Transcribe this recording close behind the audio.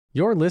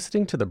You're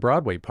listening to the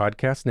Broadway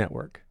Podcast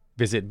Network.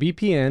 Visit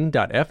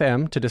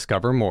bpn.fm to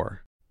discover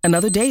more.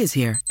 Another day is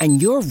here, and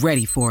you're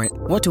ready for it.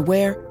 What to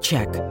wear?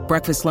 Check.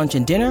 Breakfast, lunch,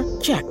 and dinner?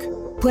 Check.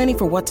 Planning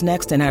for what's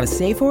next and how to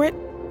save for it?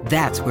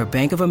 That's where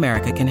Bank of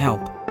America can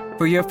help.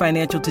 For your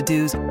financial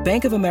to-dos,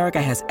 Bank of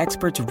America has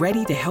experts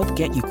ready to help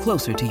get you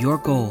closer to your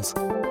goals.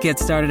 Get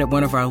started at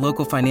one of our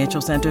local financial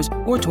centers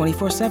or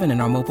 24/7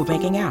 in our mobile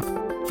banking app.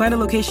 Find a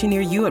location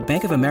near you at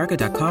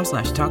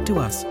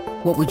bankofamerica.com/talktous.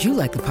 What would you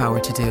like the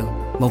power to do?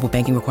 Mobile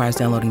banking requires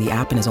downloading the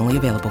app and is only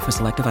available for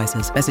select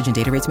devices. Message and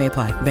data rates may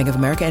apply. Bank of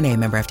America N.A.,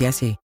 member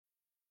FDIC.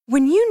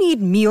 When you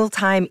need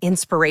mealtime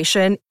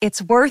inspiration,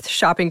 it's worth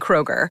shopping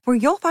Kroger, where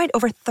you'll find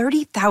over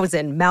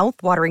 30,000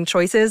 mouth-watering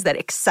choices that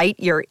excite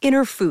your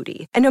inner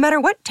foodie. And no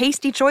matter what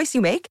tasty choice you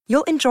make,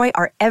 you'll enjoy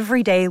our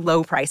everyday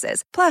low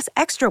prices, plus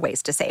extra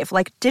ways to save,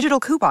 like digital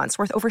coupons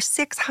worth over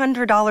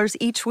 $600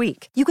 each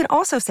week. You can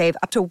also save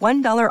up to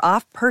 $1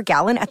 off per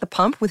gallon at the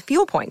pump with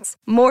fuel points.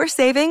 More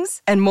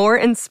savings and more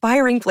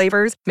inspiring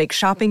flavors make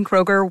shopping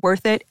Kroger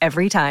worth it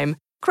every time.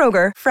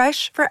 Kroger,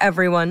 fresh for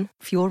everyone.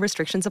 Fuel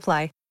restrictions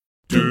apply.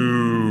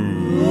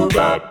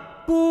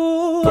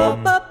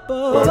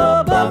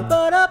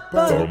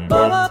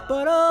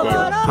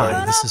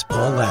 Hi, this is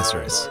Paul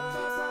Lazarus.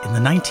 In the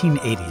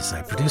 1980s,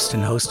 I produced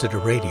and hosted a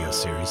radio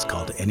series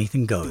called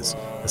Anything Goes,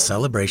 a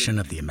celebration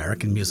of the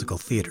American musical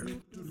theater.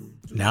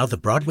 Now the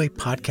Broadway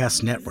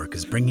Podcast Network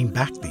is bringing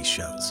back these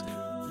shows.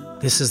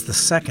 This is the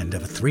second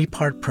of a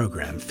 3-part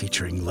program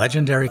featuring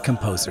legendary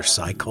composer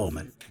Cy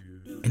Coleman.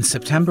 In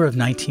September of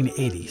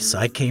 1980,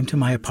 Cy came to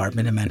my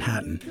apartment in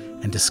Manhattan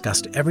and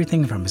discussed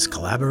everything from his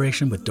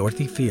collaboration with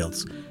Dorothy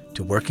Fields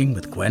to working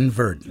with Gwen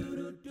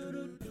Verdon.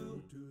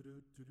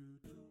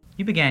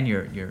 You began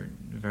your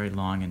very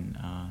long and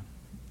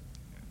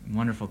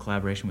wonderful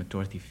collaboration with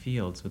Dorothy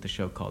Fields with a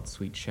show called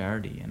Sweet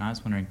Charity, and I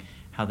was wondering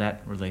how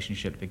that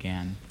relationship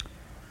began.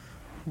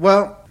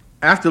 Well,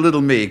 after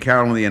Little Me,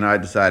 Carol Lee and I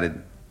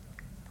decided,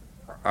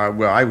 I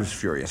was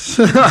furious.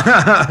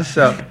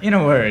 So, in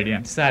a word,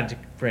 decided to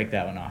break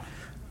that one off.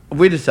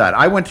 We decided.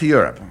 I went to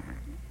Europe.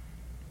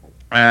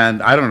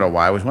 And I don't know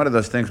why. It was one of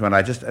those things when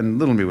and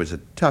Little Me was a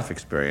tough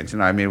experience.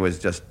 It was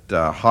just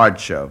a hard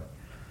show.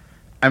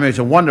 It's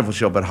a wonderful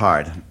show, but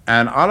hard.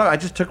 And I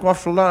just took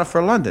off for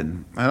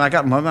London. And I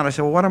got in London, and I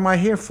said, well, what am I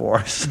here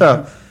for?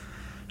 So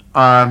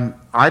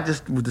I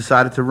just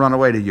decided to run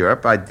away to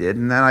Europe. I did.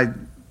 And then I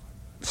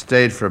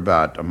stayed for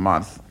about a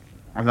month.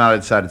 And then I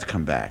decided to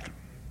come back.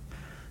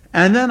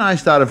 And then I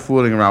started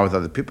fooling around with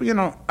other people.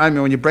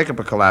 When you break up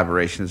a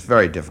collaboration, it's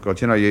very difficult.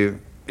 You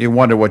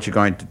wonder what you're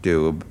going to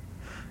do.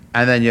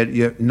 And then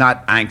you're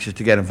not anxious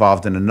to get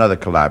involved in another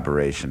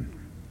collaboration.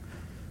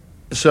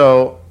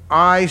 So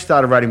I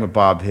started writing with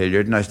Bob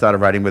Hilliard, and I started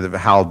writing with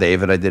Hal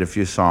David. I did a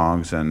few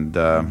songs, and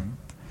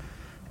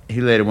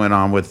he later went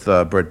on with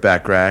Burt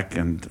Bacharach.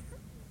 And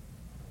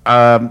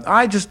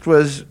I just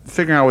was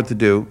figuring out what to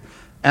do.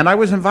 And I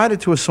was invited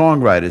to a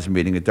songwriters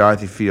meeting at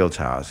Dorothy Fields'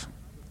 house.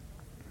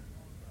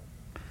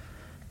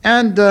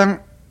 And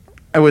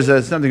it was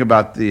something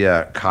about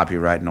the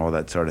copyright and all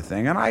that sort of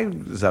thing. And I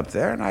was up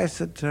there, and I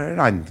said to her, and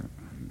I,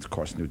 of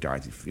course, knew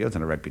Dorothy Fields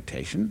and her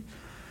reputation.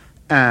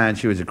 And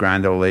she was a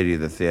grand old lady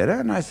of the theater.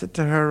 And I said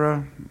to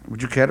her,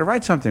 would you care to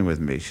write something with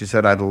me? She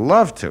said, I'd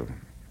love to.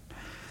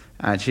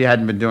 And she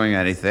hadn't been doing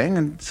anything,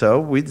 and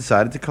so we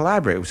decided to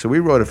collaborate. So we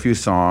wrote a few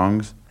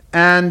songs,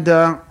 and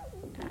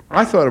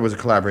I thought it was a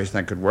collaboration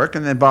that could work.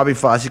 And then Bobby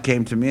Fosse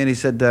came to me, and he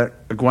said,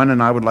 Gwen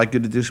and I would like you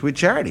to do Sweet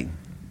Charity.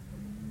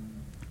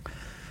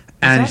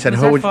 And he said,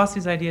 was that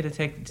Fosse's idea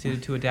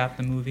to adapt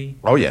the movie?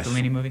 Oh, yes. The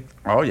Fellini movie?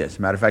 Oh, yes. As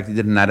a matter of fact, he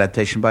did an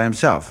adaptation by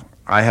himself.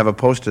 I have a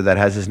poster that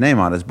has his name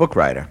on as book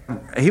writer.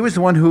 He was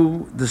the one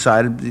who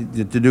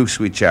decided to do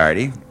Sweet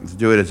Charity, to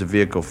do it as a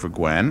vehicle for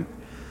Gwen,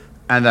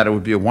 and that it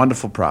would be a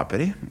wonderful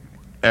property.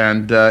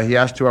 And he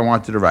asked who I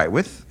wanted to write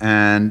with,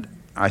 and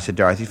I said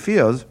Dorothy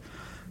Fields.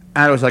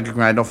 And it was like a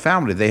grand old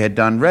family. They had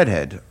done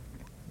Redhead,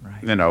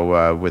 right.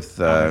 With...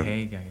 Albert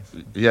Haig, I guess.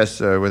 Yes,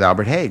 with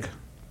Albert Haig.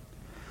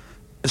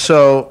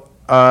 So...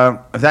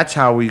 that's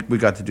how we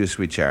got to do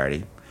Sweet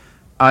Charity.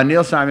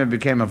 Neil Simon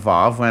became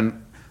involved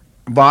when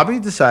Bobby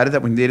decided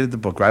that we needed the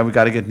book, right? We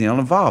got to get Neil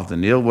involved.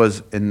 And Neil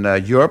was in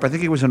Europe. I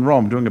think he was in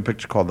Rome doing a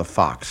picture called The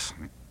Fox.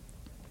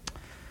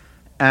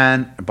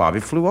 And Bobby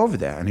flew over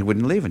there, and he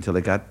wouldn't leave until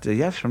he got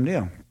yes from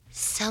Neil.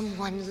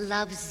 Someone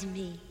loves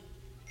me.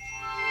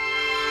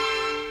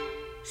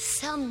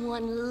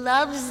 Someone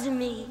loves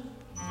me.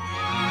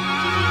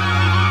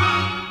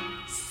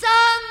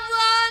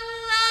 Someone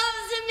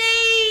loves me.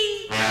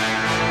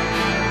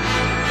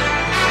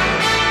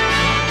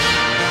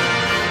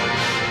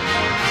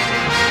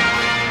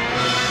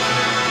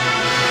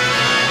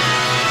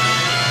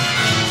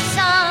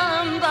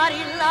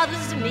 Somebody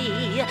loves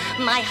me.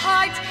 My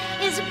heart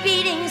is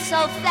beating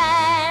so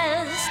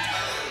fast.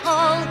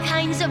 All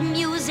kinds of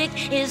music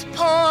is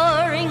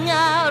pouring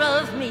out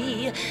of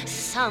me.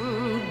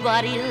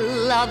 Somebody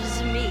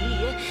loves me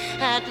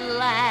at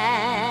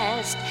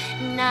last.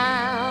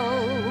 Now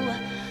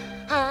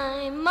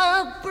I'm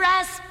a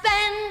brass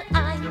band,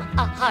 I'm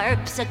a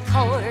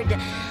harpsichord.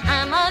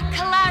 I'm a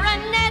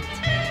clarinet.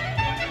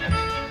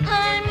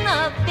 I'm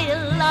the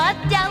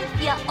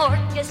Philadelphia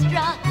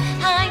Orchestra.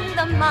 I'm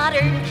the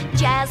modern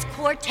jazz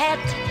quartet.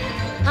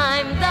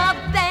 I'm the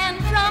band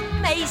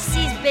from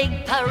Macy's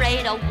Big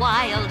Parade, a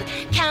wild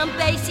Count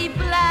Basie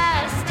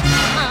blast.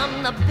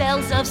 I'm the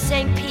bells of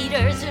St.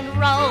 Peter's in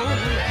Rome.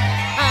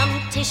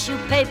 I'm tissue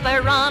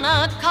paper on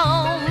a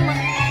comb.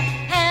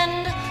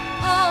 And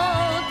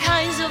all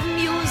kinds of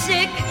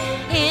music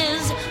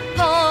is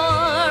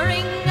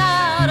pouring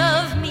out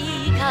of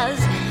me, 'cause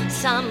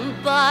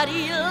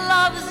somebody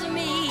loves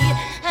me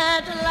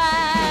at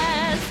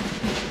last.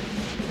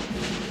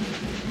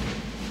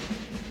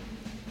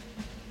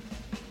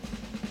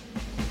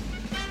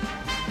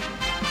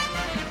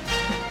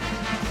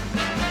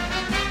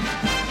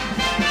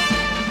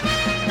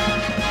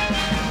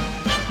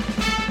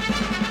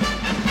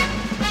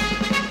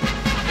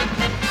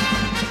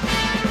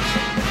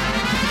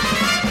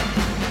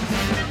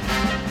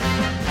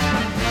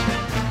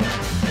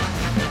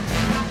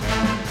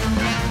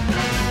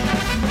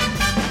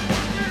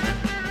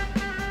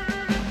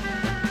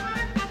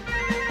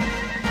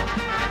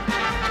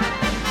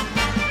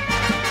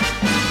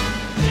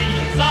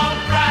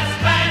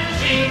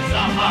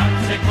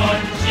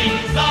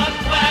 She's a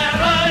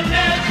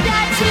clarinet.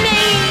 That's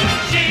me.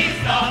 She's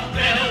the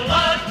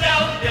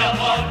Philadelphia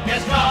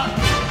Orchestra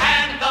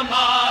and the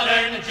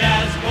modern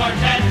jazz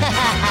quartet.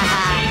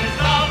 She's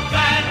the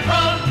band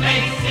from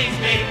Macy's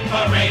Big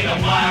Parade, a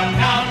wild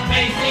Count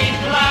Basie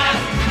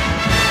blast.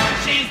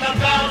 She's the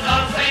bells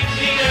of St.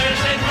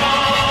 Peter's in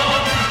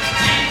Rome.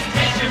 She's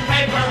tissue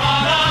paper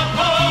on a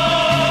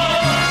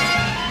pole.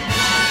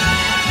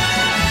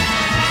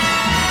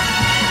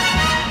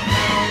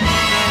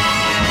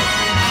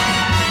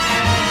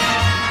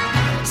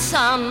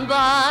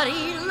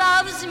 Somebody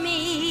loves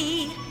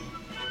me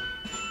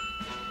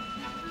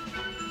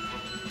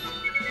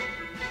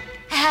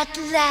at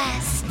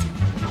last.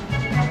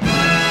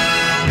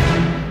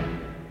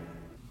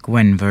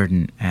 Gwen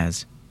Verdon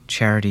as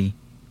Charity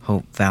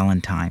Hope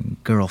Valentine,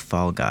 Girl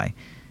Fall Guy,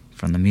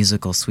 from the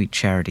musical Sweet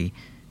Charity,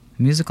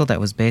 a musical that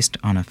was based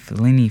on a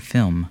Fellini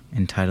film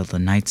entitled The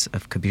Knights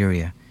of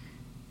Cabiria,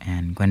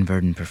 and Gwen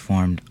Verdon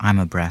performed I'm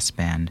a Brass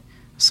Band,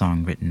 a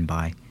song written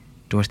by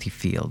Dorothy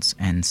Fields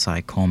and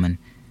Cy Coleman.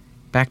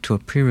 Back to a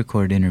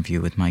pre-recorded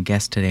interview with my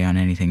guest today on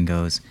Anything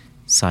Goes,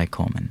 Cy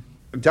Coleman.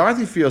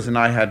 Dorothy Fields and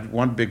I had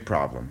one big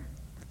problem.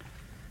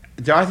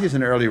 Dorothy is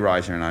an early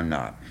riser and I'm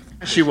not.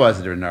 She was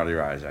an early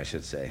riser, I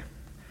should say.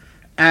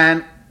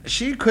 And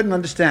she couldn't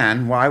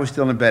understand why I was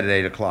still in bed at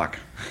 8 o'clock.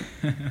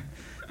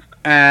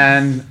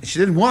 And she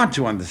didn't want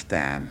to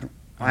understand.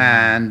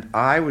 And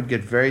I would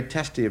get very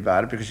testy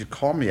about it because she'd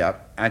call me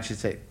up and she'd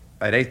say,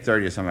 at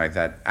 8:30 or something like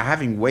that,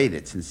 having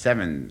waited since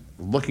 7,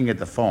 looking at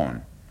the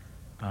phone.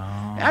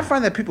 And I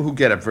find that people who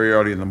get up very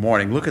early in the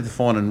morning look at the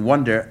phone and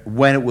wonder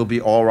when it will be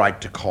all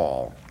right to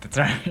call. That's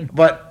right.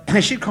 But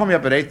she'd call me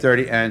up at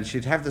 8:30 and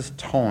she'd have this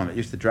tone that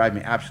used to drive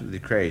me absolutely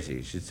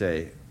crazy. She'd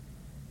say,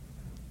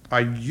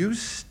 "Are you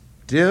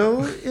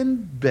still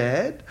in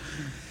bed?"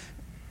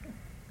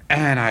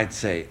 And I'd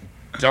say,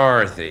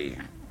 "Dorothy,"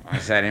 I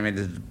said, "I mean,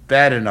 it's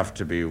bad enough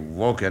to be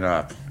woken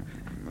up,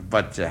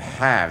 but to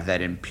have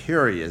that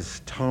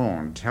imperious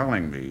tone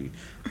telling me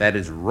that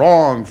it's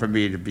wrong for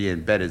me to be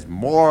in bed is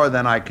more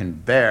than I can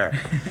bear."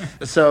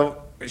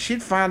 So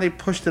she'd finally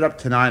pushed it up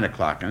to 9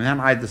 o'clock, and then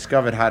I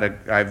discovered how to,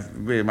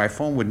 my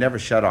phone would never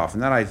shut off,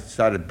 and then I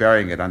started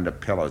burying it under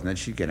pillows, and then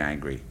she'd get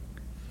angry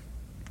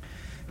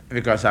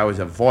because I was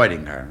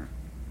avoiding her.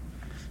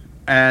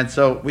 And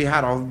so we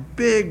had a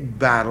big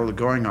battle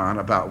going on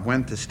about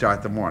when to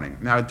start the morning.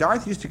 Now,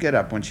 Dorothy used to get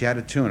up when she had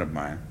a tune of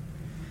mine,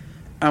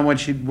 and when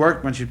she'd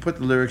put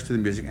the lyrics to the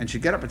music, and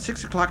she'd get up at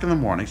 6 o'clock in the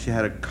morning. She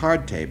had a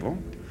card table.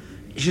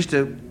 She used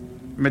to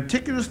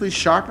meticulously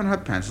sharpen her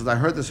pencils. I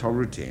heard this whole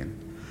routine.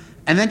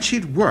 And then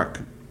she'd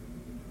work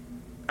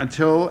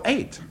until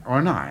 8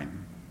 or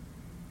 9.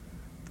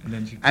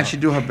 And she'd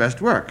do her best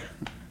work.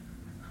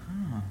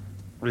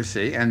 You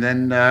see, and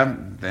then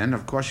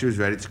of course she was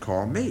ready to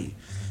call me.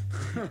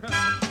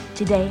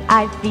 Today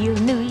I feel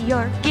New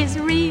York is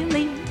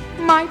really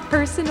my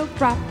personal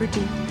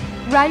property.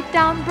 Right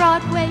down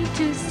Broadway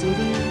to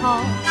City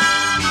Hall.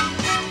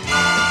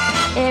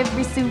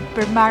 Every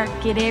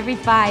supermarket, every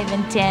 5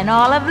 and 10,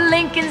 all of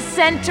Lincoln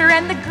Center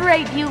and the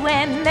great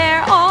UN,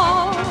 they're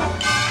all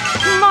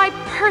my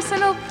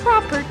personal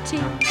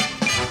property.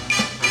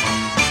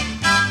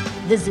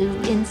 The zoo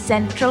in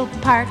Central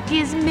Park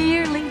is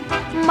merely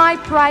my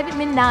private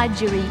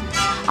menagerie.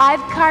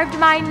 I've carved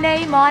my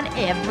name on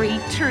every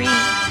tree.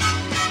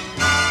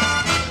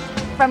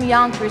 From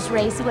Yonkers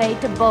Raceway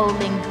to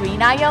Bowling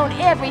Green, I own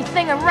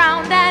everything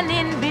around and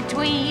in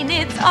between.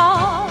 It's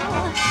all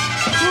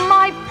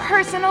my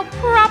personal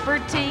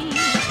property.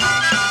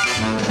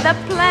 The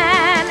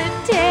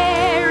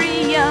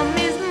planetarium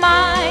is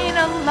mine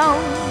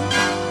alone.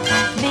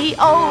 The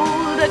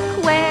old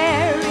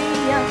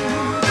aquarium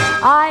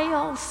I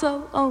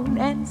also own.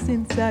 And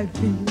since I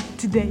feel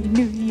today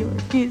New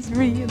York is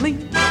really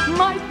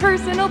my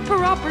personal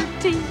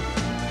property,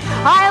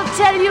 I'll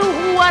tell you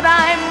what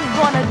I'm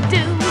gonna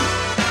do.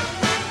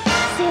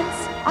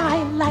 Since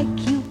I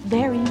like you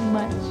very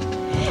much,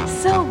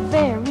 so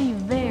very,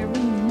 very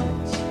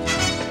much,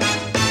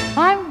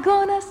 I'm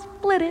gonna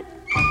split it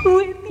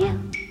with you.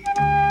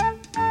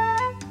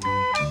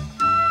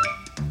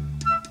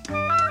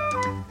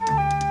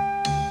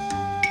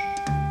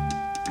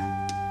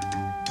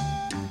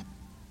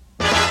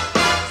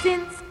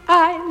 Since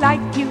I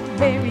like you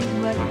very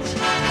much,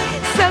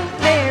 so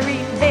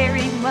very,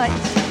 very much,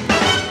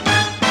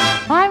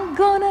 I'm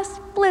gonna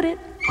split it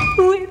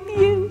with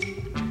you.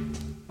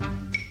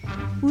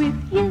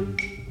 With you.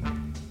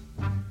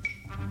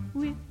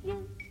 With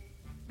you.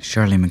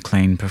 Shirley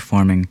MacLaine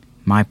performing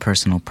My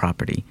Personal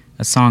Property,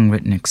 a song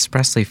written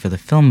expressly for the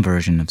film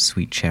version of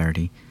Sweet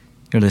Charity.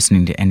 You're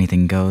listening to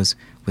Anything Goes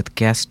with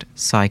guest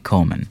Cy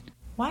Coleman.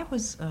 Why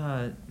was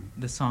the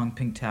song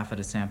Pink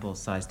Taffeta Sample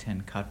Size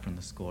 10 cut from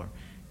the score?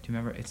 Do you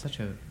remember? It's such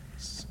a...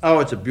 Oh,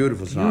 it's a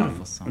beautiful song.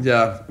 Beautiful song.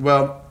 Yeah,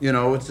 well, you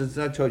know, it's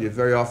I told you,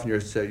 very often your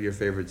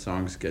favorite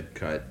songs get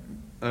cut.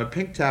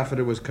 Pink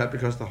Taffeta was cut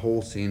because the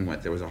whole scene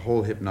went. There was a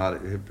whole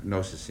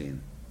hypnosis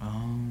scene.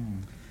 Oh.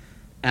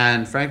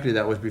 And frankly,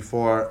 that was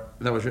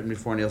written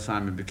before Neil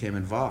Simon became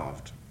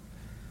involved.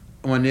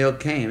 When Neil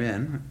came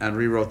in and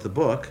rewrote the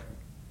book,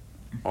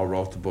 or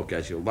wrote the book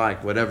as you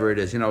like, whatever it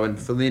is, you know, in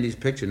Fellini's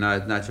picture,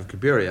 Nights of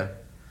Cabiria,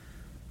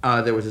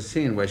 there was a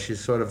scene where she's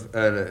sort of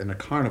in a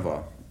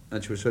carnival,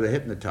 and she was sort of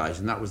hypnotized,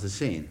 and that was the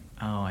scene.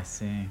 Oh, I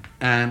see.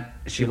 And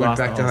she went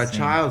back to her scene.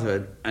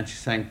 childhood, and she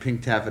sang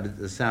Pink Taffeta,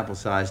 the sample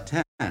size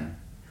 10. And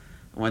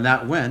when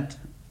that went,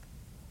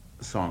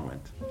 the song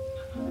went.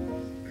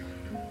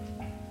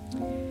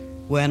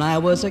 When I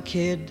was a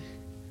kid,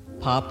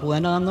 Pop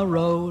went on the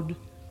road,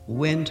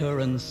 winter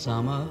and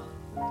summer.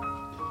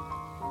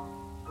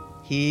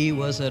 He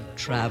was a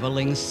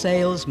traveling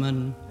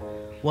salesman,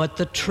 what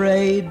the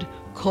trade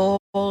called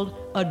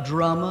a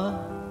drummer.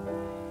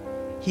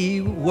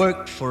 He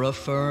worked for a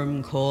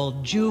firm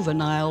called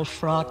Juvenile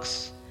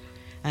Frocks,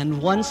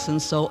 and once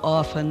and so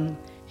often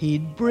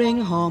he'd bring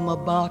home a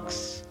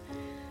box.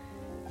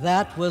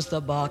 That was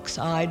the box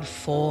I'd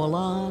fall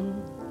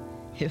on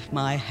if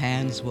my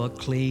hands were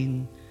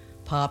clean.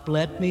 Pop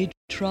let me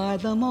try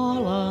them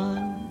all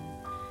on.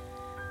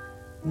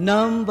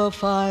 Number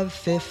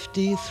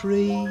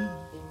 553,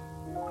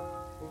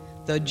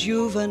 the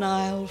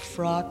juvenile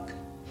frock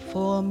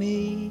for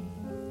me.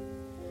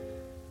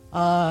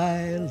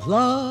 I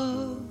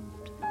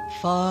loved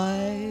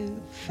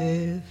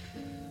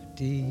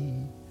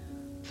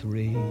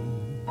 553.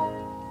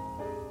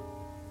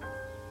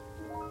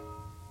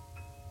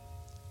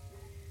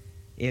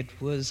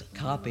 It was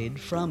copied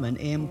from an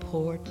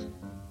import.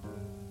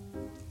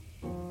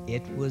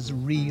 It was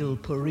real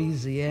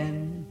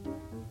Parisienne.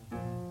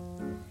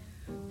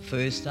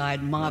 First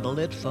I'd model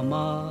it for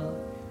Ma,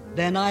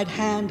 then I'd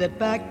hand it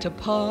back to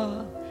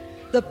Pa.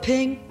 The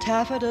Pink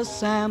Taffeta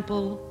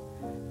sample,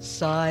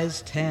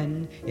 size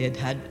 10, it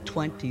had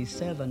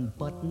 27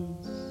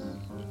 buttons,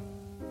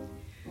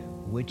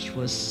 which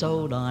was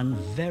sewed on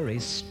very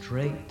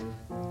straight.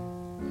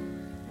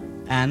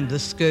 And the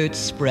skirt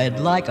spread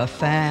like a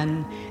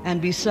fan,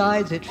 and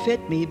besides it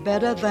fit me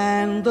better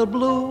than the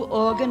blue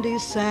organdy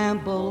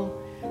sample,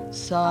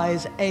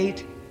 size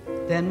 8.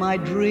 Then my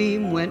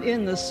dream went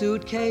in the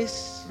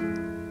suitcase.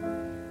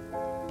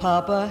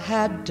 Papa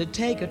had to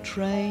take a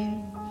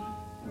train,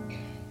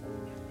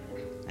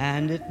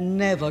 and it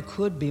never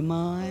could be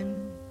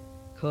mine,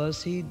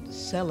 'cause he'd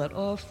sell it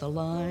off the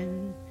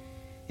line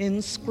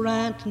in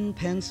Scranton,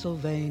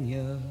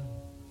 Pennsylvania.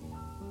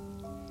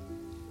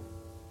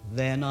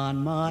 Then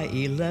on my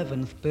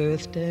 11th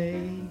birthday,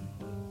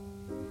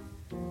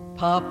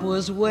 Pop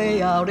was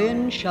way out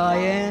in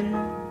Cheyenne.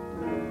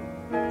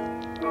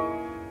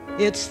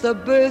 It's the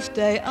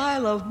birthday I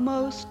love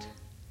most,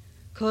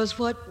 'cause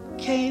what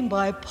came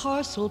by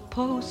parcel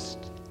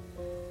post,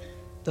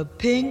 the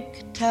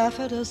Pink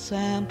Taffeta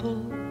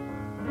sample,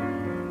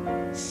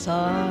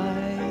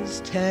 size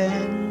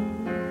 10.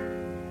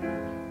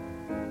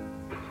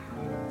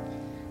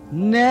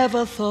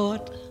 Never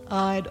thought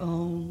I'd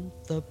own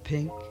the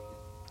Pink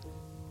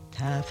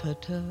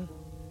Taffeta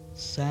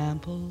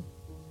sample,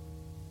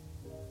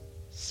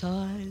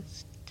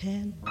 size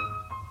 10.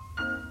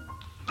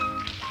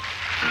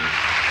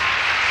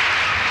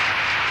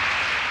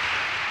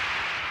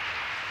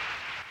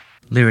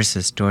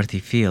 Lyricist Dorothy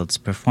Fields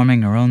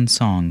performing her own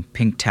song,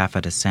 Pink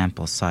Taffeta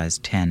Sample Size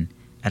 10,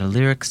 at a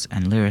Lyrics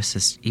and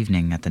Lyricists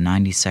evening at the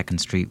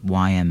 92nd Street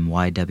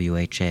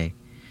YMYWHA.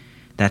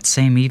 That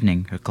same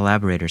evening, her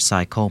collaborator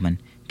Cy Coleman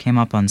came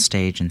up on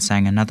stage and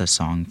sang another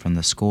song from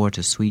the score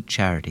to Sweet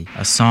Charity,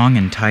 a song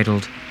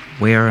entitled,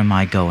 Where Am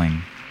I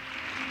Going?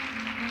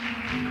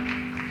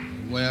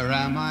 Where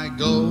am I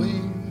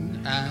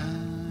going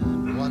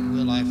and what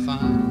will I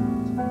find?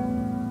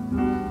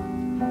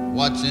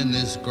 What's in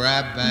this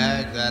grab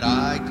bag that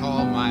I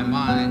call my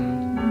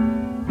mind?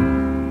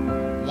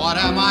 What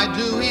am I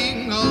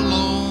doing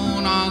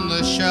alone on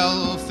the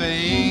shelf?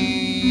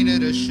 Ain't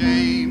it a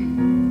shame?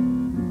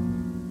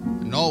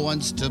 No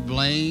one's to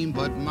blame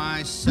but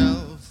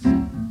myself.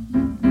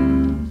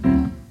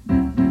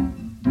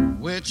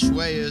 which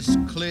way is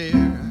clear.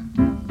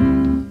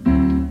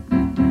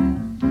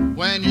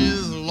 When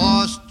you've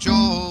lost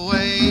your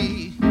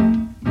way,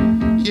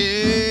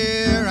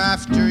 year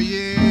after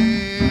year,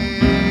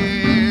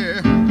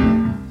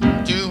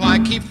 do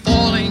I keep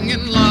falling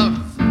in love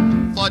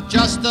for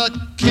just the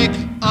kick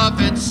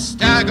of it,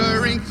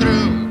 staggering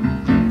through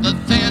the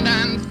thin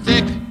and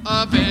thick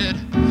of it,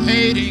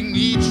 hating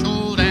each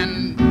old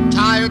and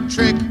tired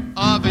trick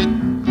of it?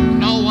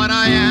 Know what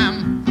I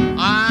am,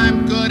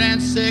 I'm good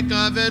and sick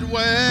of it.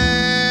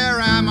 Where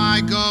am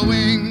I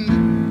going?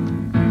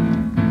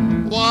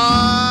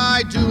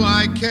 Why do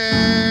I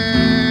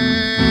care?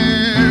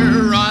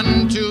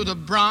 Run to the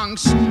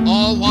Bronx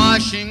or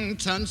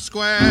Washington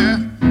Square.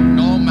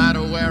 No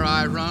matter where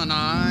I run,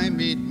 I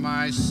meet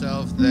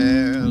myself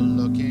there,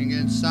 looking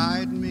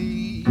inside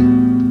me.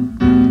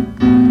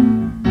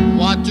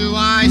 What do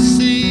I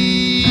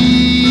see?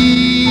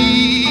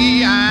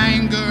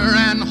 Anger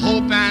and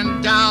hope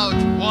and doubt.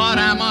 What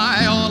am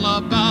I all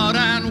about,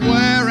 and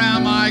where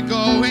am I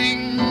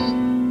going?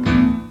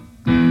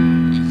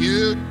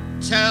 You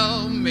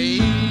tell me.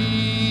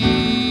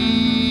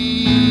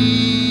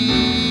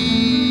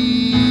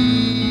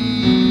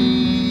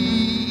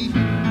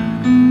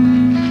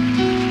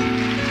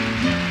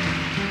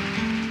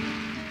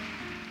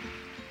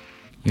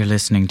 You're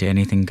listening to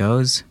Anything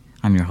Goes.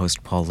 I'm your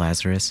host, Paul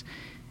Lazarus,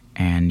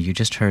 and you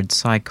just heard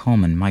Cy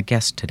Coleman, my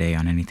guest today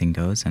on Anything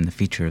Goes and the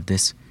feature of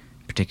this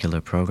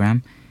particular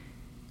program,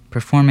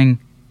 performing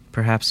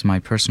perhaps my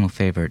personal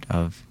favorite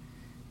of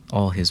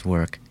all his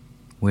work,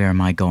 Where Am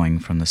I Going,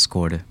 from the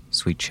score to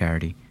Sweet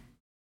Charity.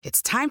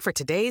 It's time for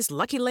today's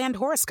Lucky Land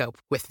horoscope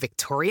with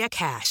Victoria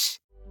Cash.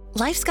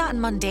 Life's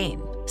gotten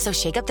mundane, so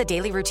shake up the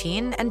daily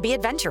routine and be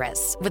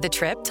adventurous with a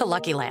trip to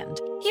Lucky Land.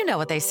 You know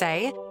what they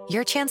say,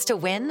 your chance to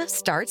win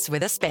starts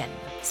with a spin.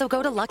 So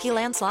go to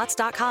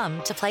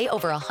LuckyLandSlots.com to play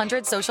over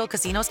 100 social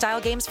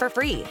casino-style games for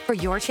free for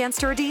your chance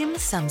to redeem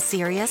some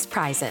serious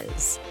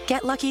prizes.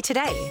 Get lucky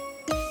today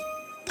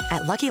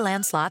at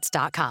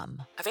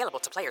LuckyLandSlots.com. Available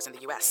to players in the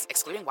U.S.,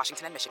 excluding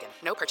Washington and Michigan.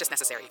 No purchase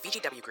necessary.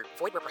 VGW Group.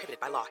 Void where prohibited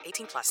by law.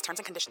 18+. Terms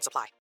and conditions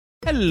apply.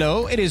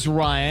 Hello, it is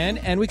Ryan,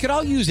 and we could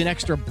all use an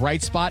extra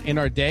bright spot in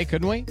our day,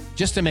 couldn't we?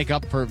 Just to make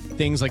up for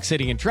things like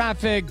sitting in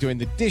traffic, doing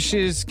the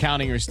dishes,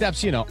 counting your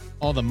steps, you know,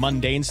 all the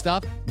mundane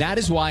stuff. That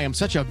is why I'm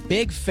such a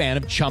big fan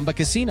of Chumba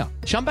Casino.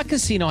 Chumba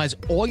Casino has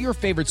all your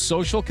favorite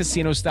social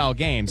casino-style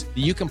games that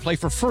you can play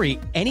for free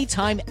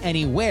anytime,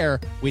 anywhere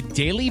with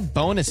daily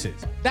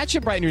bonuses. That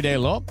should brighten your day a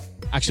little.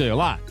 Actually, a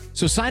lot.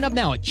 So sign up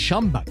now at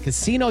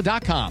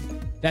ChumbaCasino.com.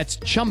 That's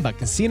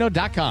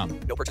ChumbaCasino.com.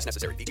 No purchase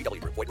necessary.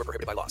 VGW Group. Void where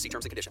prohibited by law. See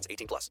terms and conditions.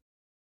 18+.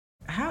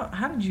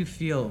 How did you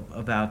feel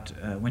about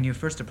when you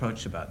first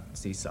approached about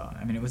Seesaw?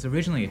 I mean, it was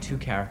originally a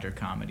two-character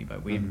comedy by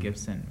William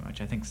Gibson,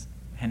 which I think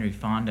Henry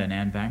Fonda and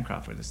Anne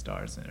Bancroft were the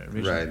stars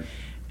originally. Right.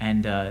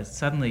 And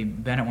suddenly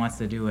Bennett wants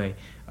to do a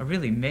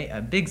really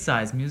a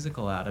big-size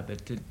musical out of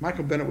it.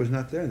 Michael Bennett was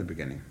not there in the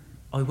beginning.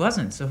 Oh, he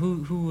wasn't? So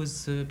who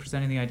was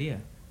presenting the idea?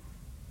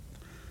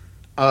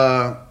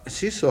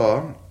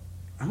 Seesaw...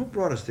 Who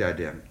brought us the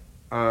idea?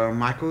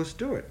 Michael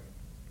Stewart.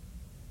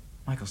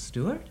 Michael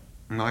Stewart?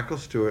 Michael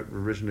Stewart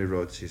originally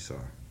wrote Seesaw.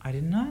 I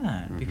didn't know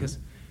that because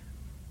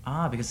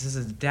this is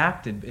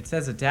adapted. It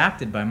says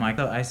adapted by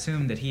Michael. I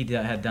assumed that he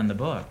had done the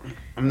book.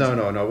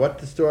 No. What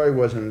the story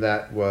was in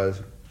that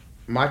was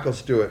Michael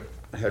Stewart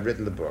had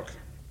written the book.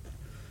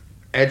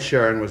 Ed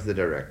Sheeran was the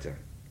director.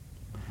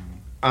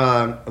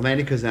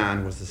 Lainie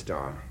Kazan was the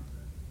star.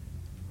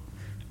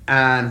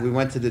 And we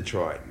went to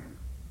Detroit.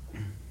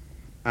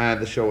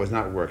 And the show was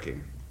not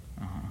working.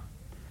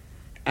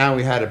 And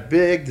we had a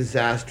big,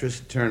 disastrous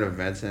turn of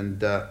events, and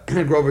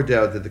Grover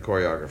Dale did the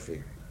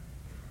choreography.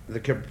 The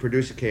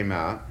producer came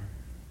out,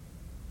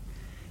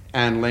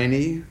 and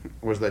Lainie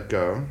was let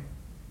go.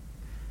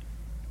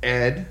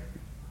 Ed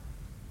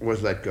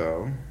was let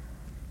go.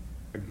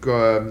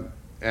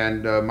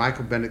 And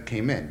Michael Bennett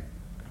came in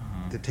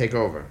to take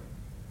over.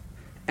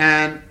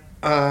 And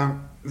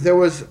there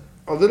was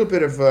a little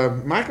bit of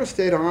Michael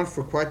Stewart stayed on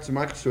for quite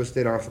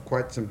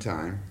some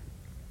time,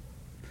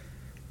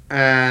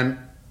 and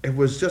it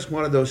was just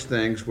one of those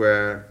things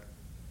where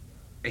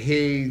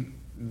he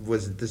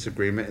was in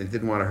disagreement and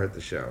didn't want to hurt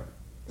the show,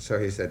 so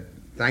he said,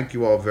 "Thank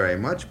you all very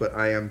much, but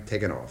I am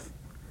taking off,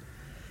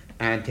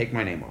 and take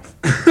my name off."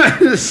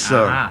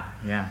 So,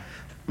 yeah.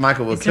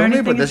 Michael will kill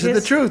me, but this is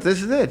the truth.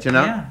 This is it, you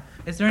know. Yeah.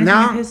 Is there anything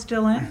of his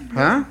still in?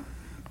 Huh?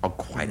 Oh,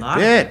 quite a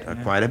bit.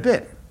 Quite a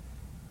bit.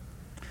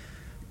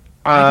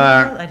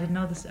 I didn't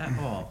know this at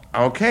all.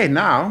 Okay,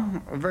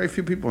 now, very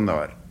few people know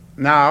it.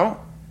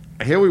 Now,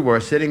 here we were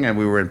sitting and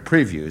we were in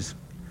previews,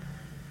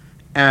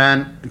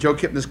 and Joe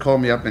Kipnis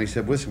called me up and he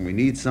said, "Listen, we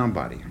need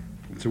somebody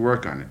to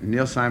work on it.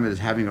 Neil Simon is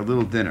having a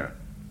little dinner."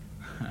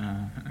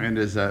 And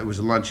it was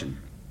a luncheon.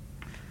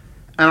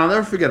 And I'll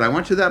never forget, I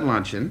went to that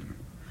luncheon,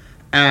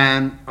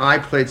 and I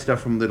played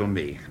stuff from Little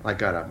Me. I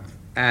got up.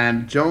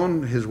 And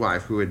Joan, his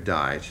wife, who had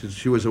died,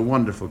 she was a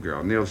wonderful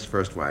girl, Neil's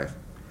first wife.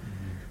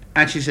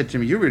 And she said to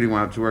me, "You really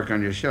want to work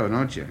on your show,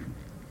 don't you?"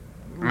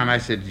 And I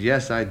said,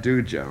 yes, I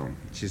do, Joe.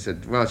 She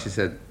said, why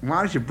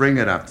don't you bring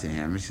it up to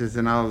him? She says,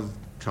 and I'll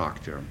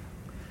talk to him.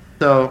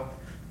 So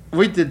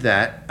we did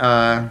that.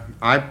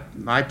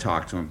 I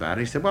talked to him about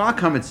it. He said, well, I'll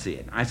come and see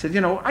it. I said,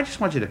 I just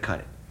want you to cut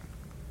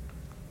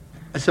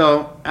it.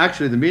 So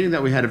actually, the meeting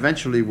that we had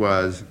eventually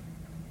was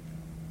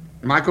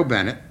Michael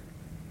Bennett,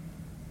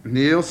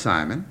 Neil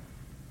Simon,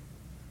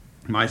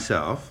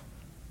 myself,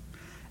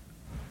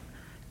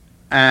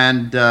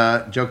 and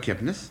Joe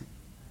Kipnis.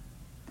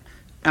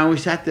 And we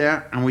sat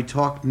there and we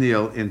talked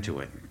Neil into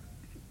it.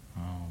 Oh,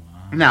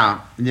 wow.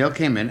 Now, Neil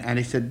came in and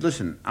he said,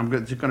 listen,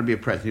 there's going to be a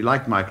present. He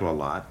liked Michael a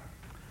lot.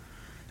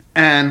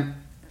 And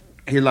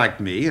he liked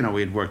me, we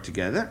had worked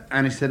together.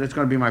 And he said, it's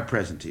going to be my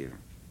present to you.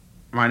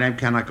 My name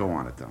cannot go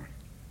on it, though.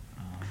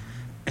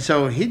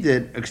 So he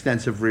did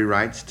extensive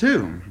rewrites,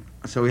 too.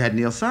 So we had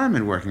Neil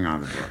Simon working on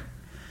the book.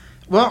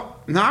 Well,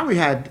 now we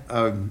had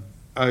a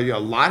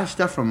lot of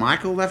stuff from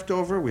Michael left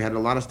over. We had a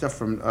lot of stuff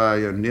from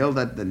Neil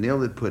that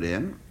Neil had put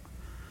in.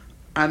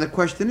 And the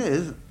question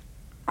is,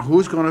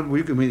 we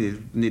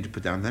need to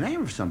put down the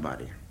name of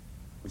somebody.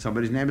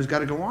 Somebody's name has got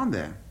to go on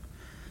there.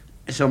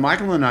 So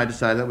Michael and I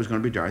decided that was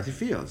going to be Dorothy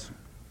Fields.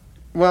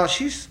 Well,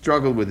 she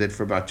struggled with it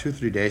for about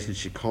 2-3 days, and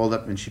she called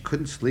up and she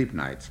couldn't sleep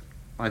nights.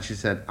 And she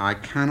said, I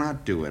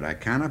cannot do it. I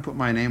cannot put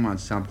my name on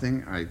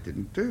something I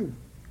didn't do.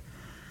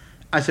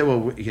 I said,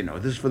 well,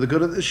 this is for the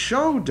good of the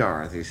show,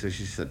 Dorothy. So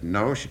she said,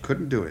 no, she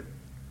couldn't do it.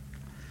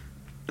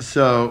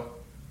 So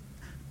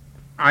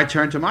I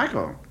turned to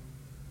Michael.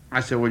 I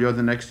said, well, you're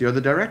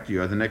the director.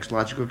 You're the next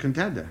logical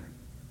contender.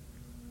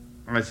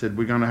 I said,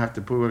 we're going to have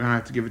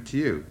to give it to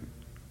you.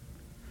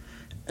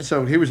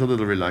 So he was a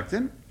little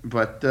reluctant,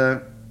 but,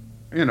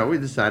 we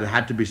decided it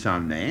had to be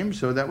some name,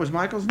 so that was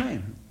Michael's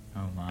name.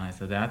 Oh my,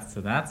 so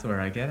that's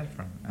where I get it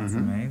from. That's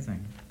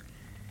amazing.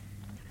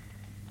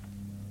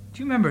 Do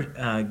you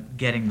remember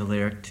getting the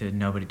lyric to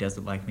Nobody Does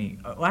It Like Me?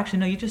 Well, actually,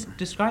 no, you just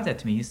described that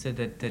to me. You said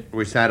that...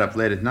 We sat up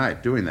late at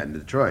night doing that in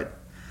Detroit.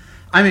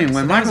 I mean,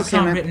 when Michael came in... that was a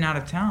song written out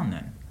of town,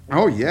 then?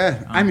 Oh,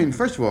 yeah. I mean,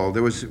 first of all,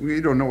 we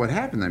don't know what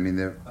happened. I mean,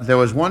 there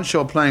was one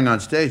show playing on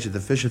stage at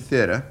the Fisher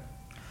Theater,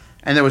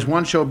 and there was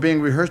one show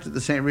being rehearsed at the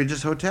St.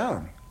 Regis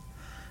Hotel.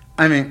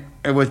 I mean,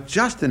 it was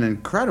just an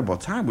incredible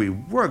time. We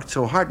worked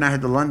so hard, and I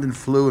had the London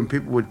flu, and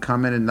people would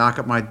come in and knock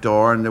at my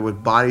door, and there were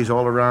bodies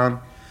all around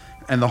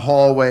and the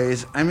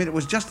hallways. I mean, it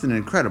was just an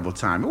incredible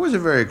time. It was a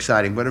very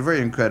exciting, but a very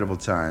incredible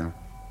time.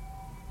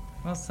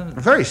 Well, a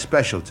very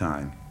special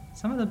time.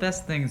 Some of the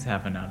best things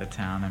happen out of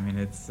town. I mean,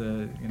 it's,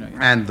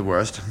 And the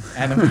worst.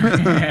 And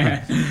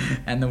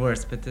the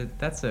worst. But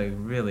that's a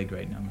really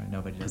great number.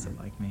 Nobody Does It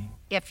Like Me.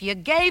 If you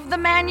gave the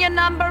man your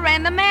number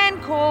and the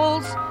man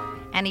calls,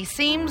 and he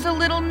seems a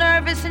little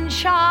nervous and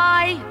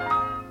shy,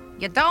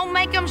 you don't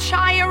make him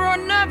shyer or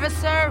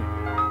nervouser.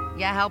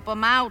 You help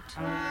him out.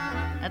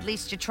 At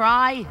least you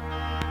try.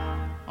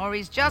 Or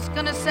he's just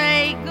gonna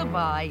say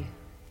goodbye.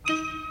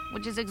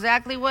 Which is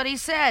exactly what he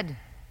said.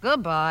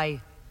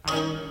 Goodbye.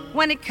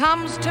 When it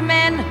comes to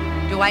men,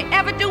 do I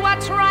ever do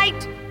what's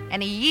right?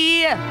 Any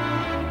year,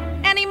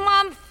 any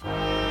month,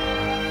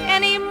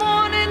 any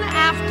morning,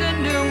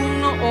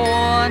 afternoon,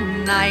 or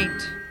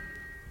night.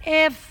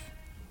 If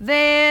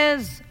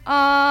there's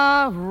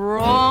a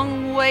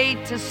wrong way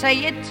to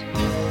say it,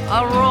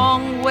 a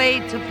wrong way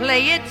to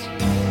play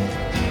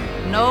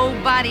it,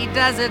 nobody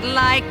does it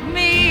like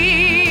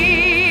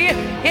me.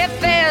 If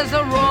there's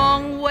a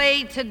wrong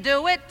way to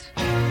do it,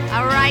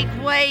 a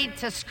right way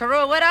to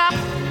screw it up,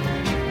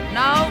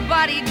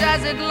 nobody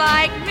does it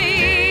like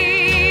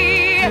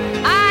me.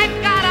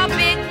 I've got a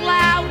big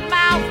loud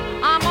mouth,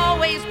 I'm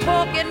always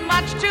talking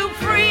much too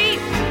free.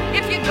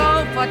 If you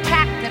go for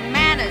tact and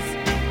manners,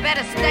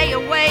 better stay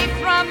away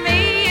from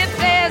me. If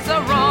there's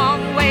a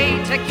wrong way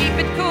to keep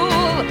it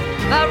cool,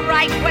 the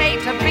right way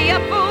to be a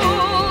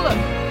fool,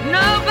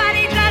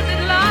 nobody does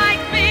it like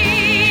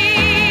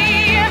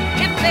me.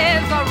 If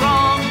there's a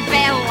wrong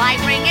bell, I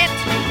ring it,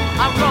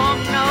 a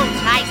wrong note,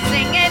 I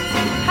sing it.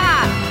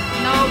 Ha!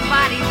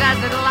 Nobody does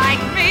it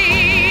like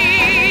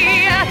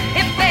me.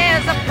 If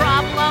there's a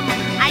problem,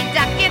 I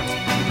duck it.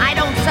 I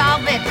don't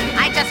solve it,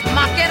 I just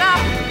muck it up.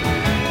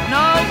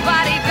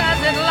 Nobody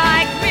does it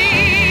like me.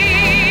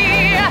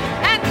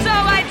 And so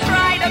I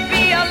try to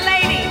be a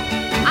lady.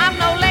 I'm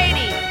no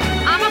lady,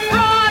 I'm a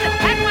fraud.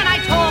 And when I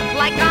talk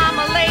like I'm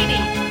a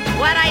lady,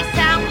 what I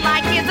sound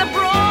like is a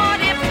broad.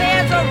 If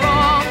there's a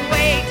wrong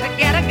way to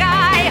get a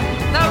guy,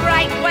 the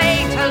right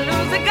way to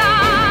lose a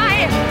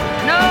guy,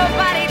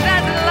 nobody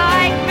does it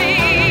like me.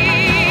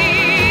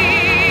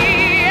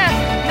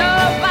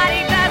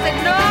 Nobody does it,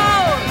 no.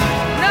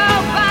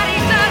 Nobody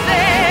does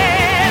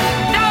it.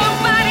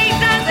 Nobody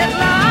does it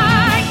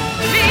like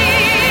me.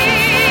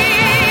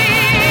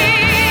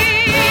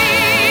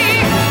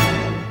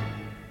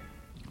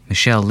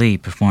 Michelle Lee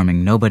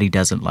performing Nobody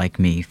Does It Like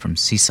Me from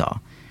Seesaw,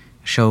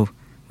 a show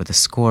with a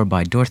score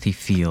by Dorothy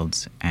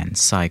Fields and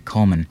Cy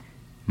Coleman,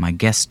 my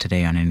guest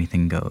today on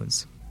Anything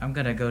Goes. I'm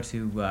going to go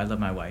to I Love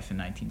My Wife in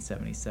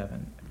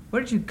 1977.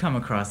 Where did you come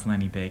across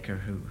Lenny Baker,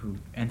 who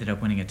ended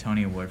up winning a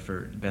Tony Award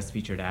for Best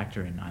Featured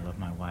Actor in I Love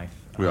My Wife?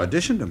 We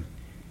auditioned him.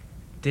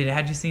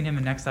 Had you seen him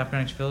in Next Stop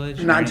Greenwich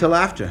Village? Not until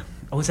after.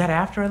 Oh, was that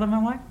after I Love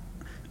My Wife?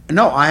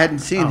 No, I hadn't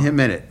seen him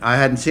in it. I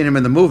hadn't seen him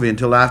in the movie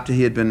until after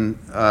he had been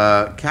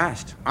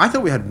cast. I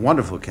thought we had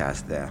wonderful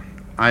cast there.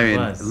 I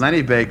mean,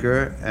 Lenny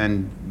Baker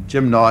and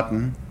Jim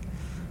Norton,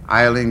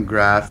 Eileen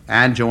Graff,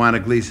 and Joanna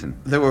Gleason.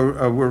 They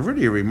were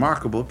really a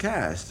remarkable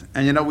cast.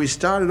 And, you know, we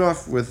started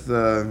off with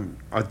a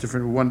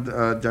different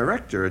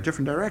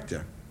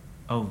director.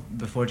 Oh,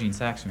 before Gene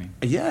Saks, you mean?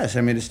 Yes,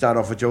 I mean, it started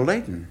off with Joe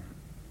Layton.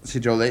 See,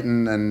 Joe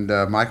Layton and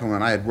Michael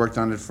and I had worked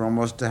on it for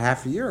almost a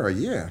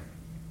year.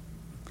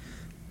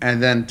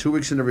 And then 2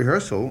 weeks into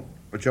rehearsal,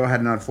 Joe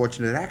had an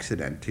unfortunate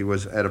accident. He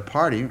was at a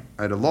party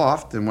at a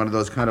loft in one of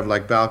those kind of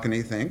like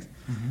balcony things,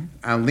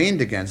 and leaned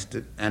against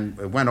it, and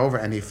it went over,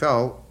 and he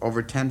fell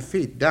over 10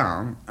 feet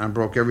down and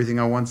broke everything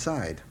on one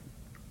side.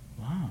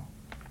 Wow.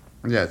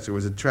 Yes, it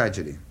was a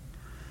tragedy.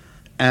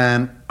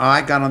 And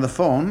I got on the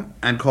phone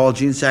and called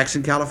Gene Saks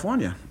in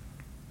California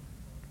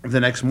the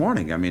next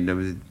morning. I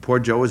mean, poor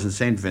Joe was in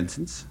St.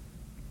 Vincent's.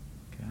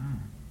 God.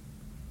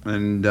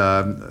 And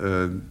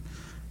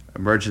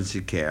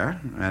emergency care,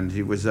 and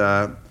he was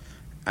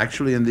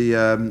actually in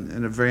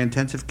a very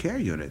intensive care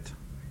unit.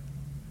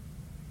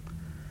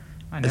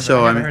 I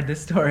never heard this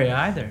story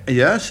either.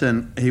 Yes,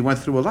 and he went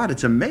through a lot.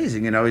 It's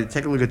amazing, you know. You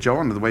take a look at Joe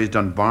and the way he's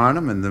done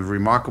Barnum and the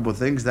remarkable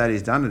things that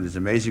he's done and his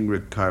amazing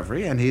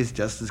recovery, and he's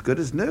just as good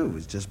as new.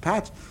 He's just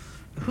patched.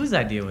 Whose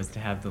idea was to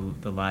have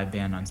the live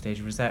band on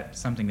stage? Was that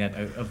something that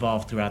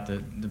evolved throughout the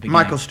beginning?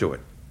 Michael Stewart.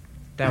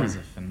 That was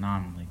a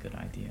phenomenally good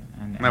idea.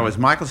 And that was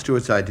Michael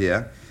Stewart's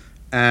idea,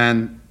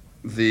 and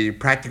the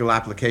practical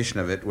application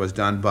of it was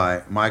done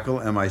by Michael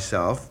and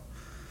myself,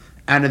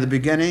 and in the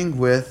beginning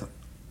with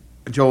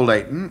Joe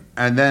Layton,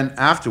 and then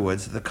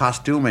afterwards the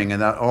costuming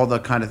and all the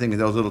kind of things,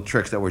 those little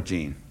tricks that were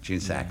Gene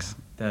Saks.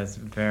 That's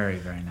very,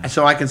 very nice.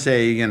 So I can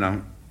say, you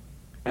know,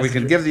 we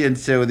can give the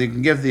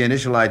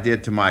initial idea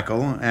to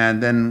Michael,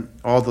 and then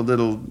all the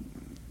little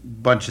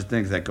bunch of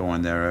things that go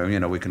in there, you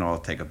know, we can all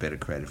take a bit of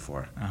credit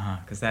for.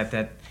 Because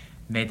that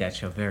made that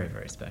show very,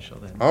 very special.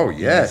 Oh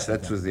yes,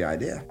 that was the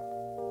idea.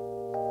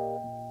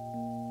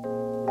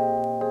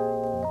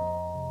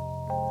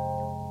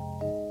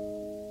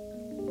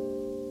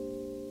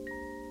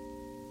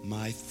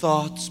 My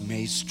thoughts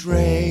may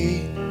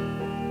stray,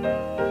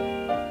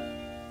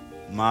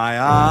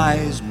 my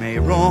eyes may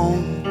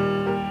roam,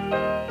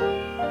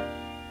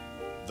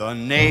 the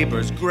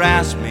neighbor's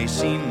grass may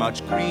seem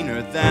much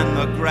greener than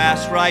the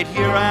grass right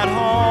here at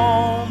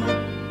home.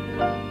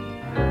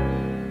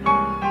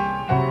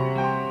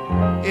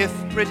 If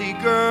pretty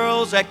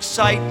girls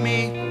excite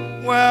me,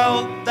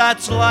 well,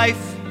 that's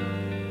life.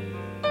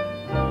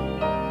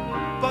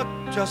 But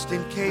just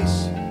in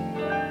case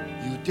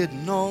you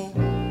didn't know,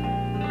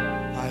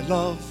 I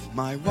love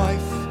my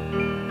wife.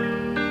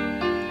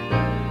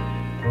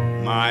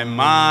 My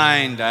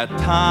mind at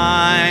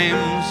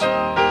times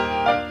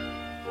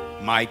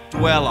might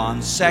dwell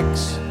on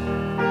sex.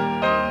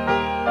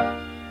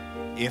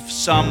 If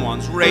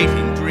someone's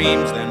rating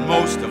dreams, then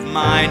most of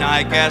mine,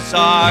 I guess,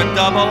 are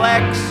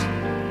XX.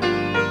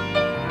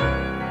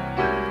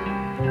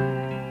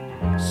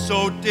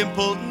 So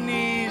dimpled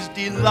knees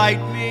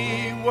delight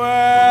me,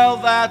 well,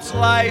 that's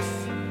life.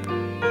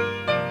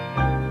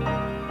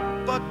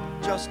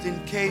 Just in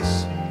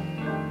case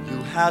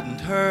you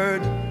hadn't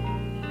heard,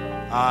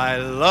 I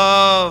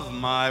love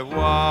my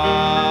wife.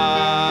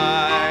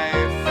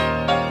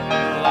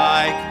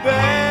 Like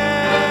bait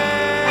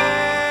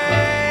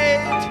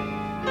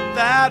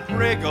that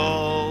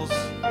wriggles,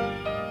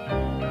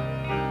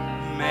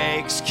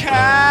 makes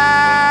catfish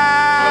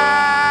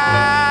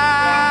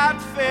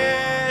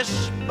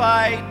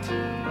bite.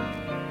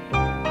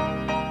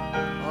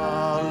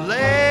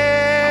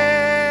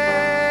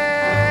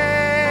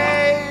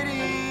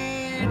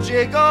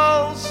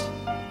 Jiggles,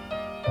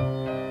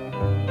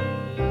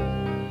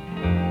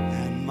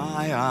 and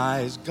my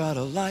eyes got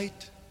a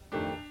light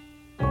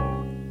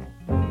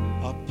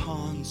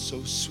upon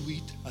so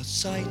sweet a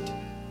sight.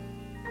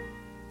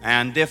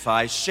 And if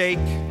I shake,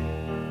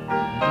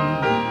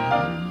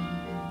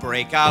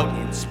 break out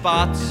in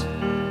spots,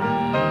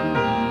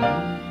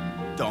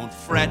 don't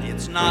fret,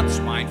 it's not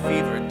swine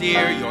fever,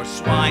 dear. Your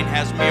swine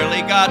has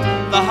merely got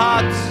the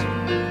hots.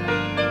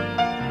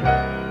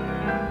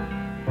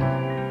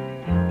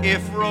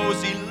 If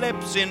rosy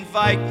lips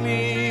invite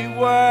me,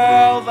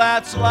 well,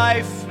 that's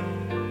life.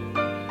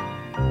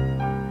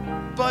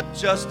 But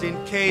just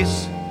in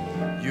case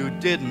you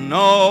didn't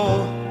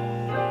know,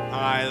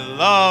 I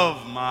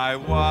love my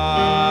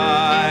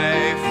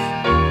wife.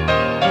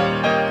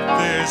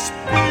 This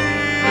bee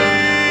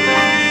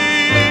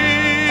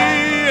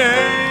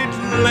ain't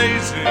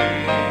lazy.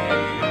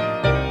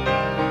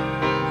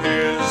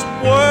 His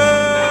work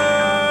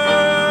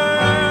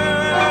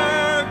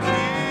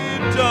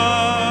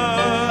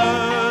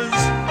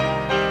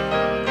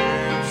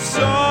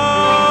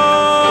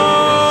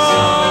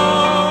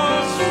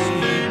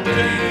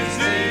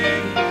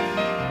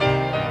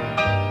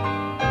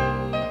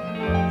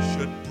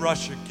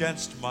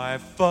against my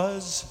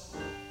fuzz,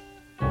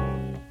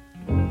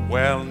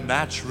 well,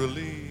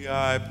 naturally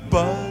I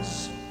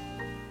buzz.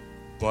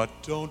 But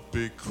don't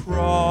be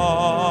cross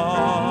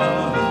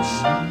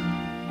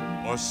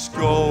or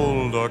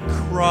scold or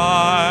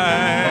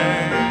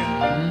cry.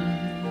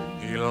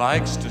 He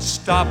likes to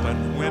stop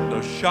and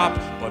window shop,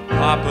 but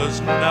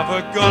Papa's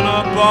never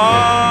gonna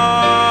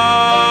buy.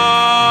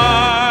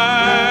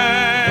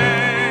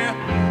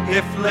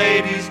 If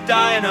ladies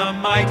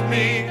dynamite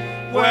me,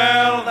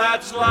 well,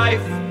 that's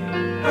life.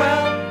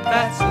 Well,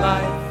 that's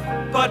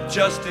life. But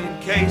just in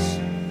case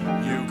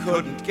you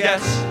couldn't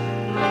guess,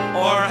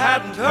 or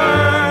hadn't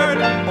heard,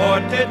 or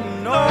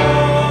didn't know,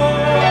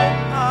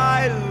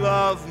 I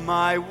love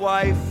my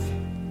wife.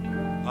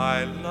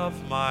 I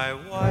love my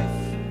wife.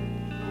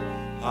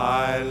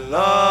 I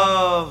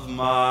love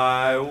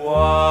my wife.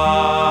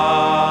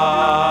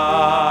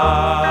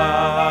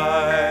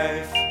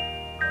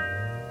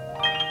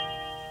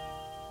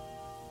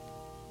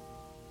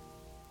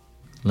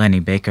 Lenny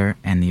Baker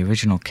and the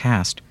original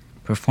cast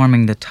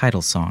performing the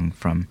title song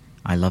from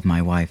I Love My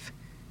Wife,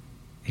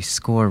 a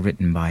score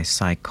written by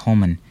Cy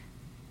Coleman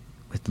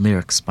with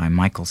lyrics by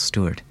Michael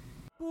Stewart.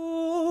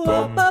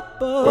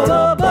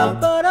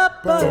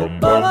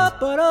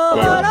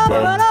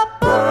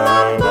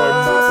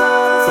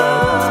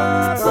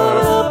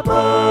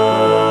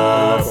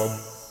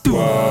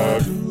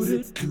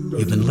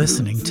 You've been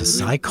listening to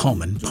Cy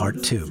Coleman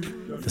Part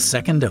 2, the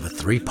second of a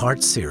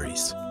 3-part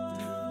series.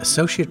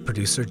 Associate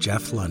producer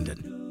Jeff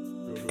London.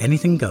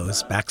 Anything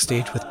Goes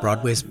Backstage with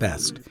Broadway's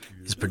Best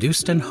is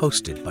produced and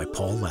hosted by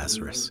Paul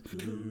Lazarus.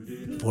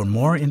 For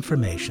more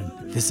information,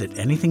 visit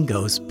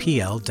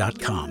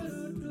anythinggoespl.com.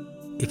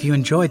 If you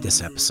enjoyed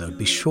this episode,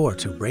 be sure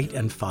to rate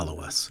and follow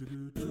us.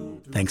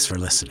 Thanks for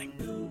listening.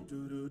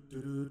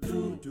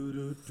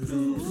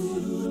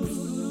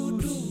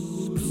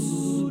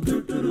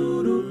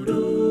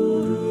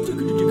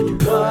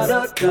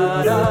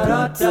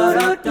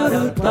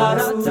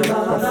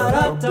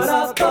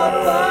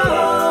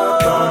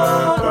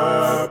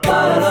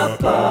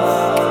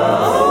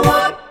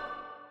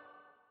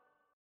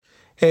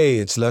 Hey,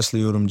 it's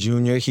Leslie Odom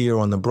Jr. here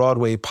on the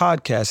Broadway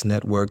Podcast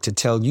Network to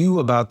tell you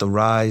about the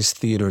Rise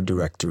Theater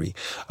Directory,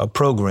 a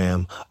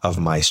program of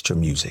Maestro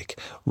Music.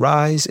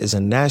 Rise is a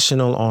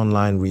national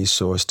online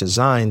resource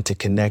designed to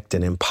connect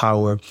and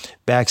empower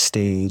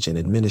backstage and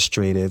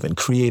administrative and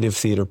creative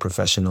theater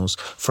professionals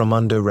from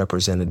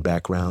underrepresented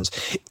backgrounds.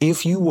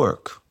 If you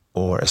work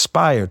or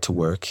aspire to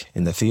work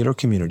in the theater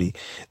community,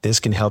 this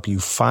can help you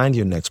find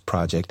your next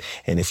project.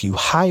 And if you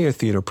hire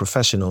theater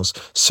professionals,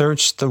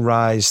 search the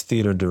Rise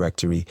Theater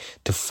Directory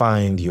to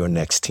find your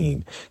next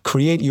team.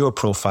 Create your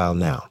profile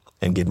now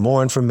and get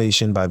more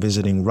information by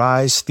visiting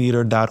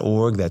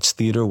risetheater.org. That's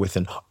theater with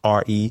an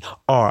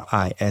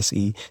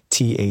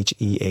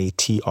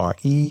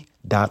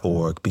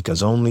RISETHEATRE.org,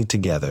 because only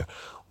together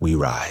we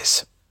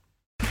rise.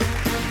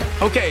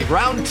 Okay,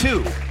 round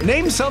 2.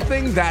 Name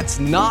something that's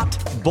not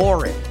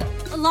boring.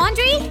 A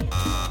laundry?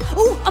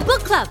 Ooh, a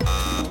book club.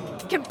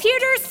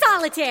 Computer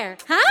solitaire,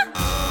 huh?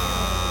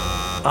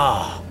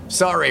 Ah, oh,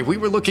 sorry, we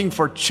were looking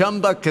for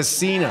Chumba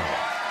Casino.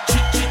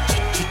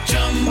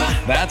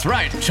 That's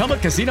right,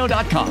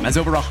 ChumbaCasino.com has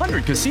over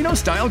 100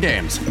 casino-style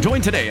games.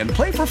 Join today and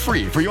play for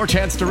free for your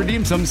chance to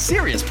redeem some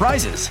serious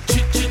prizes.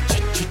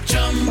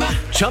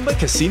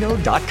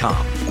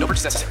 ChumbaCasino.com. No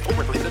purchase necessary. Void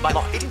where prohibited by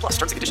law. 18+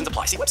 terms and conditions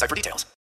apply. See website for details.